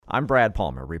I'm Brad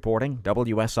Palmer reporting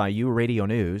WSIU Radio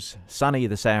News. Sunny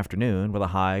this afternoon with a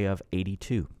high of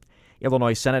 82.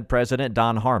 Illinois Senate President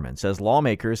Don Harmon says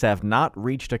lawmakers have not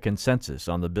reached a consensus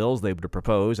on the bills they would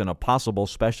propose in a possible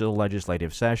special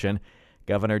legislative session.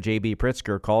 Governor J.B.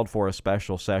 Pritzker called for a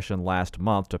special session last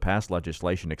month to pass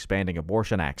legislation expanding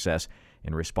abortion access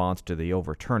in response to the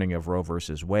overturning of Roe v.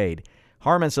 Wade.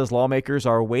 Harmon says lawmakers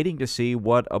are waiting to see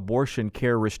what abortion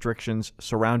care restrictions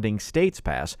surrounding states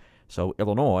pass, so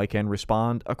Illinois can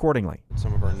respond accordingly.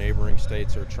 Some of our neighboring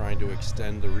states are trying to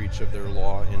extend the reach of their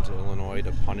law into Illinois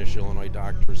to punish Illinois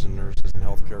doctors and nurses and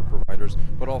healthcare providers,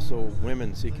 but also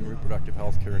women seeking reproductive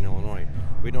health care in Illinois.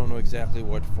 We don't know exactly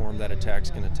what form that attack's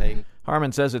going to take.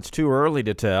 Harmon says it's too early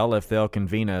to tell if they'll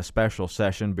convene a special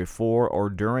session before or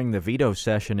during the veto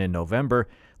session in November.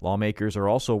 Lawmakers are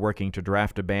also working to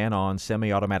draft a ban on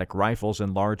semi-automatic rifles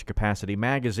and large-capacity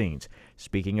magazines.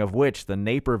 Speaking of which, the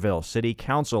Naperville City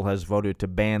Council has voted to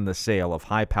ban the sale of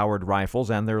high-powered rifles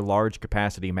and their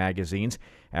large-capacity magazines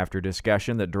after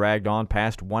discussion that dragged on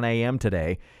past 1 a.m.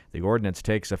 today. The ordinance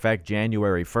takes effect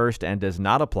January 1st and does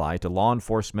not apply to law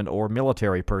enforcement or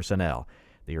military personnel.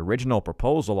 The original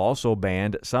proposal also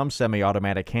banned some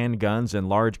semi-automatic handguns and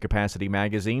large-capacity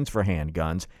magazines for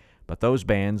handguns, but those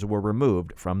bans were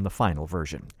removed from the final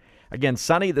version. Again,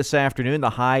 sunny this afternoon, the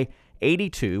high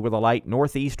 82 with a light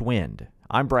northeast wind.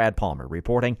 I'm Brad Palmer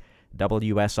reporting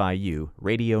WSIU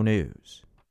Radio News.